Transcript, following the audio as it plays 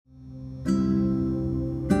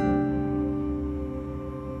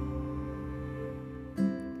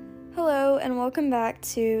and welcome back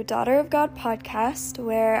to Daughter of God podcast,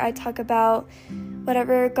 where I talk about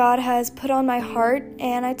whatever God has put on my heart,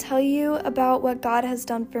 and I tell you about what God has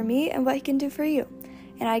done for me and what He can do for you.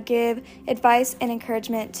 And I give advice and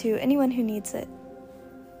encouragement to anyone who needs it.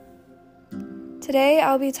 Today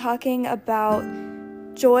I'll be talking about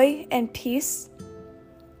joy and peace.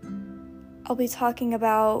 I'll be talking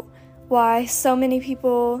about why so many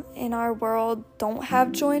people in our world don't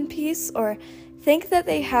have joy and peace, or think that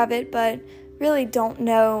they have it but really don't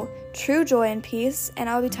know true joy and peace. And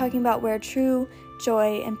I'll be talking about where true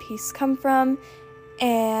joy and peace come from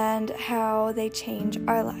and how they change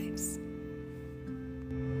our lives.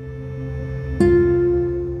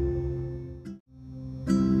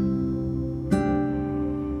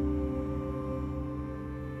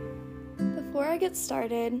 Before I get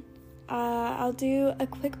started, I'll do a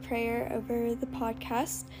quick prayer over the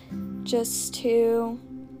podcast just to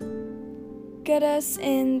get us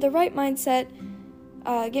in the right mindset,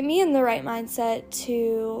 get me in the right mindset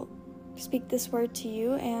to speak this word to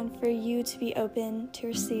you and for you to be open to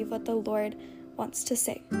receive what the Lord wants to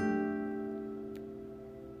say.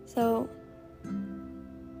 So,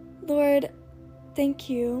 Lord, thank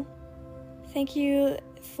you. Thank you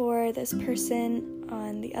for this person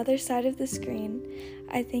on the other side of the screen.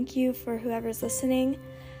 I thank you for whoever's listening.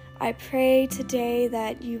 I pray today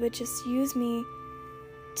that you would just use me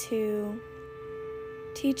to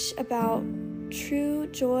teach about true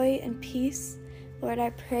joy and peace. Lord, I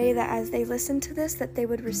pray that as they listen to this, that they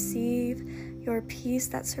would receive your peace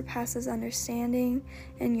that surpasses understanding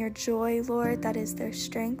and your joy, Lord, that is their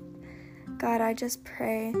strength. God, I just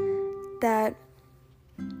pray that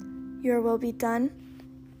your will be done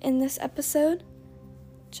in this episode.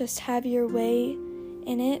 Just have your way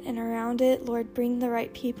in it and around it. Lord, bring the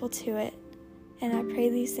right people to it. And I pray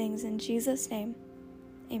these things in Jesus' name.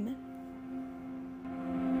 Amen.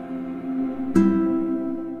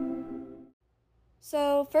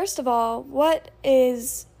 So, first of all, what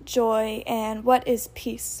is joy and what is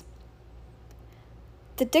peace?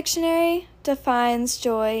 The dictionary defines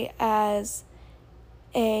joy as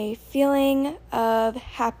a feeling of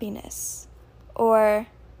happiness or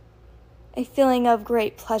a feeling of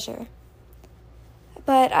great pleasure.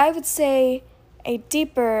 But I would say a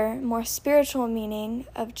deeper, more spiritual meaning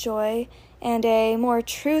of joy and a more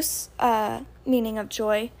true meaning of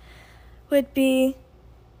joy would be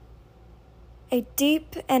a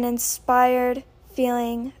deep and inspired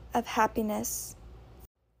feeling of happiness.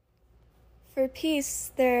 For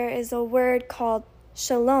peace, there is a word called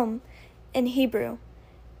shalom in Hebrew,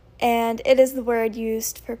 and it is the word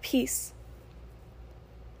used for peace.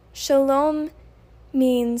 Shalom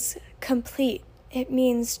means complete. It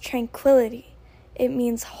means tranquility. It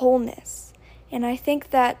means wholeness. And I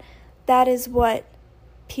think that is what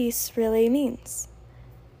peace really means.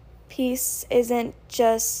 Peace isn't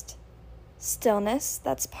just stillness,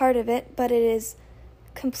 that's part of it, but it is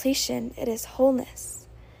completion, it is wholeness,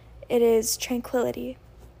 it is tranquility.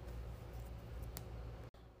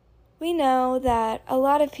 We know that a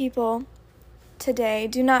lot of people today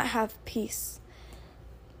do not have peace.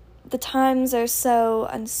 The times are so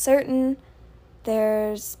uncertain.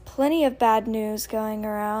 There's plenty of bad news going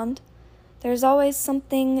around. There's always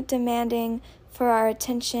something demanding for our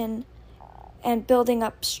attention and building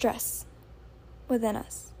up stress within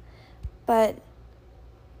us. But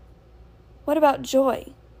what about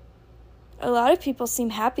joy? A lot of people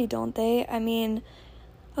seem happy, don't they? I mean,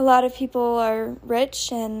 a lot of people are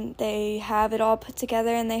rich and they have it all put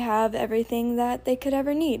together and they have everything that they could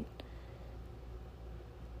ever need.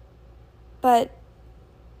 But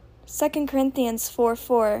 2 Corinthians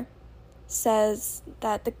 4:4 says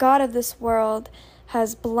that the God of this world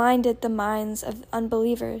has blinded the minds of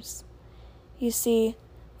unbelievers. You see,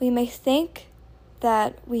 we may think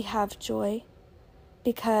that we have joy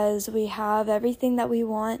because we have everything that we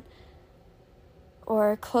want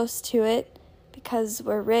or close to it, because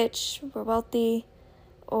we're rich, we're wealthy,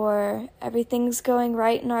 or everything's going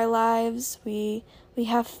right in our lives, we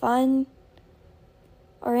have fun,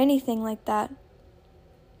 or anything like that.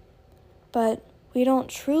 But we don't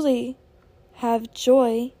truly have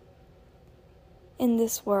joy in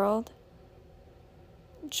this world.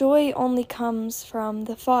 Joy only comes from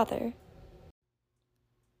the Father.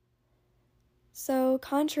 So,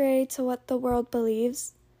 contrary to what the world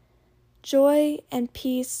believes, joy and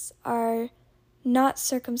peace are not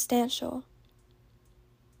circumstantial.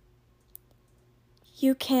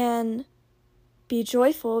 You can be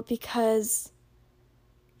joyful because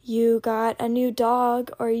you got a new dog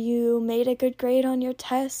or you made a good grade on your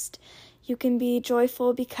test. You can be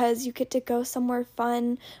joyful because you get to go somewhere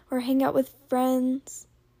fun or hang out with friends.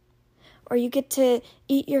 or you get to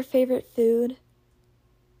eat your favorite food.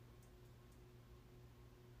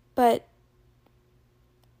 But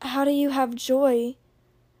how do you have joy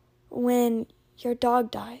when your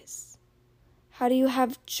dog dies? How do you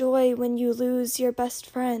have joy when you lose your best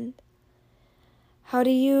friend? How do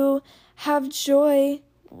you have joy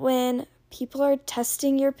when people are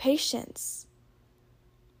testing your patience?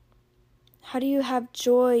 How do you have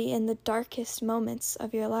joy in the darkest moments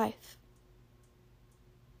of your life?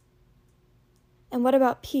 And what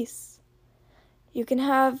about peace? You can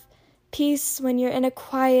have peace when you're in a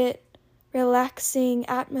quiet, relaxing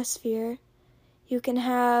atmosphere. You can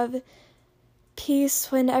have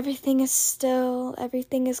peace when everything is still,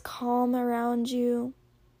 everything is calm around you.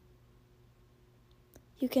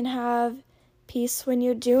 You can have peace when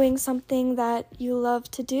you're doing something that you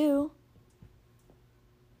love to do.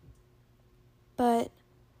 But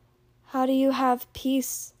how do you have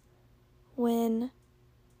peace when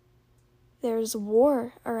there's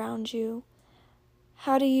war around you?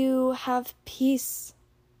 How do you have peace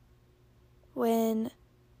when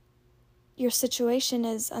your situation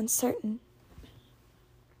is uncertain?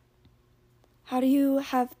 How do you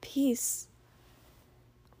have peace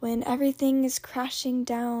when everything is crashing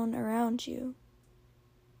down around you?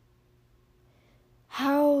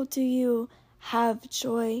 How do you have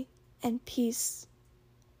joy and peace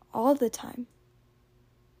all the time?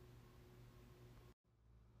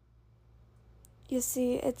 You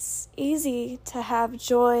see, it's easy to have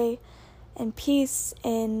joy and peace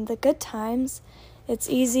in the good times. It's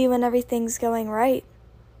easy when everything's going right.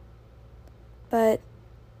 But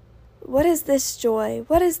what is this joy?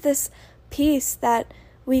 What is this peace that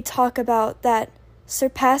we talk about that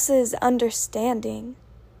surpasses understanding,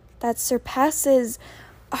 that surpasses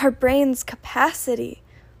our brain's capacity?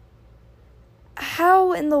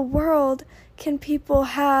 How in the world can people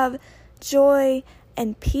have joy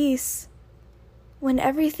and peace when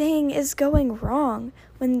everything is going wrong,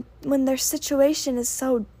 when their situation is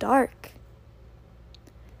so dark?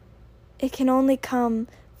 It can only come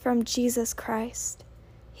from Jesus Christ.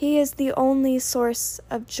 He is the only source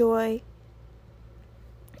of joy.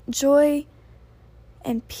 Joy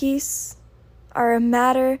and peace are a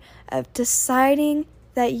matter of deciding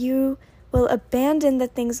that you will abandon the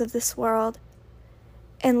things of this world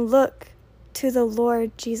and look to the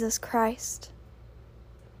Lord Jesus Christ.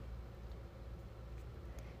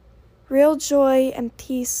 Real joy and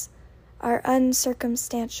peace are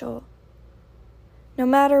uncircumstantial. No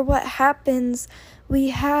matter what happens, we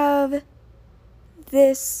have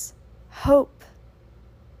this hope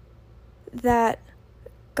that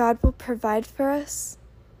God will provide for us,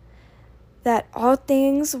 that all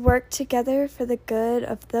things work together for the good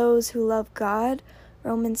of those who love God,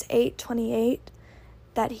 Romans 8:28,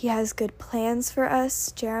 that He has good plans for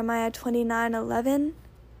us, Jeremiah 29:11,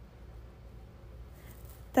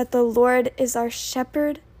 that the Lord is our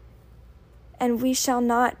shepherd and we shall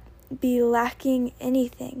not be lacking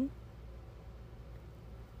anything,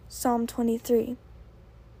 Psalm 23.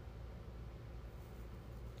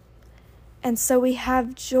 And so we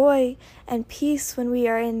have joy and peace when we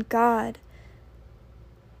are in God,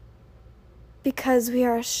 because we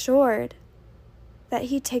are assured that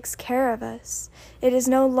He takes care of us. It is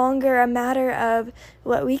no longer a matter of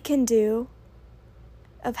what we can do,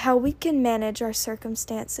 of how we can manage our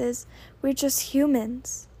circumstances. We're just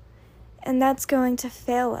humans, and that's going to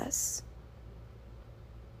fail us.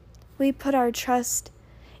 We put our trust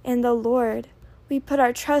in the Lord. We put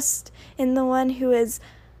our trust in the one who is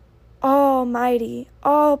almighty,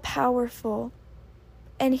 all-powerful,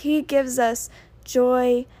 and He gives us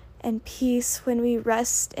joy and peace when we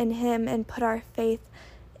rest in Him and put our faith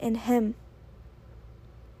in Him.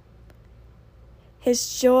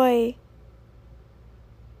 His joy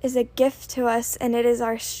is a gift to us, and it is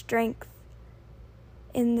our strength.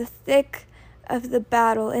 In the thick of the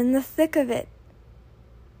battle, in the thick of it,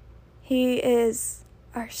 He is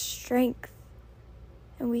our strength,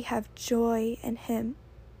 and we have joy in Him.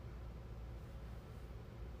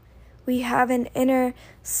 We have an inner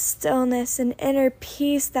stillness, an inner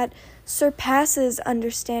peace that surpasses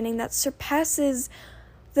understanding, that surpasses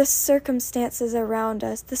the circumstances around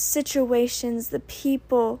us, the situations, the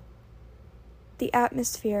people, the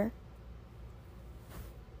atmosphere.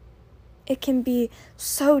 It can be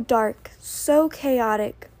so dark, so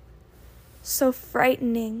chaotic, so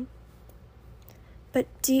frightening. But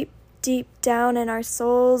deep, deep down in our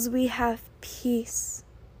souls, we have peace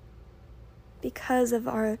because of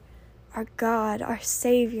our God, our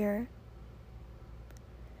Savior.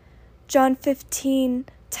 John 15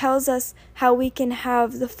 tells us how we can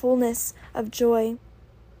have the fullness of joy.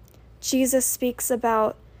 Jesus speaks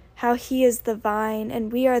about how he is the vine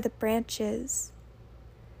and we are the branches.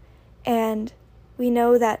 And we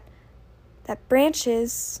know that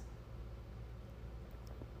branches,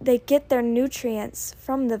 they get their nutrients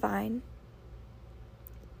from the vine.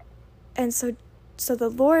 And so the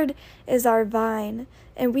Lord is our vine,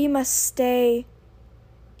 and we must stay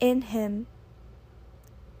in him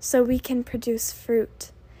so we can produce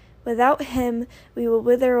fruit. Without him, we will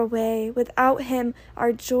wither away. Without him,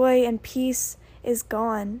 our joy and peace is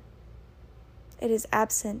gone. It is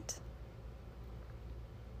absent.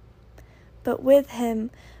 But with him,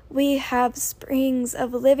 we have springs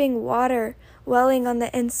of living water welling on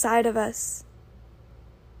the inside of us.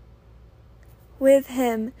 With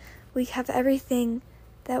him, we have everything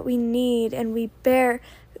that we need, and we bear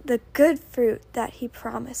the good fruit that he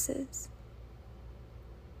promises.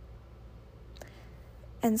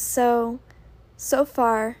 And so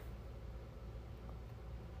far,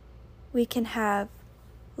 we can have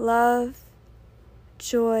love,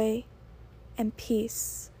 joy, and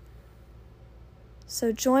peace.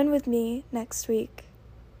 So join with me next week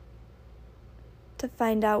to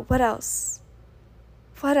find out what else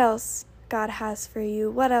God has for you,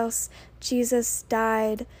 what else Jesus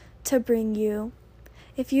died to bring you.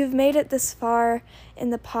 If you've made it this far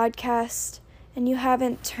in the podcast and you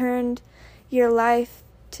haven't turned your life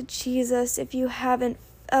to Jesus, if you haven't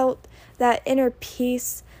felt that inner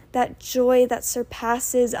peace, that joy that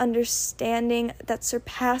surpasses understanding, that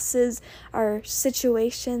surpasses our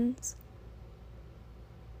situations,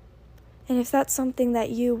 and if that's something that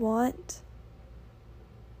you want,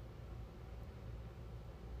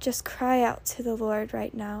 just cry out to the Lord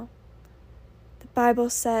right now. The Bible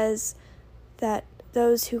says that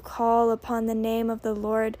those who call upon the name of the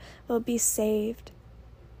Lord will be saved.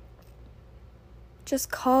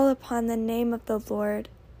 Just call upon the name of the Lord.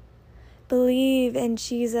 Believe in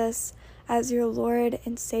Jesus as your Lord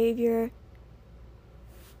and Savior,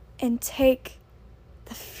 and take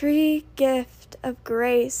the free gift of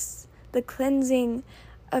grace, the cleansing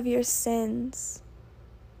of your sins.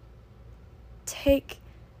 Take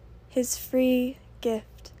his free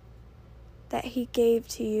gift that he gave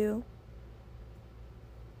to you.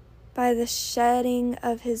 By the shedding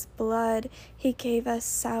of his blood, he gave us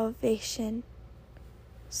salvation.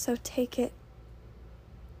 So take it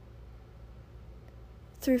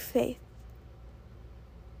through faith.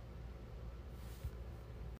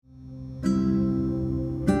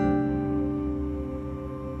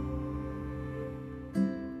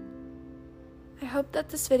 I hope that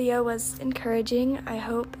this video was encouraging. I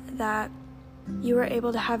hope that you were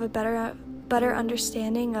able to have a better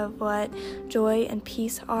understanding of what joy and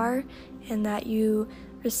peace are, and that you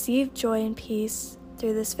receive joy and peace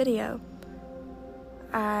through this video.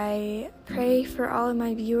 I pray for all of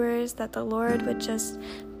my viewers that the Lord would just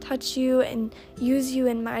touch you and use you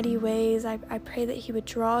in mighty ways. I pray that he would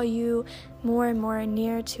draw you more and more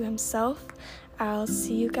near to himself. I'll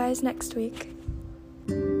see you guys next week.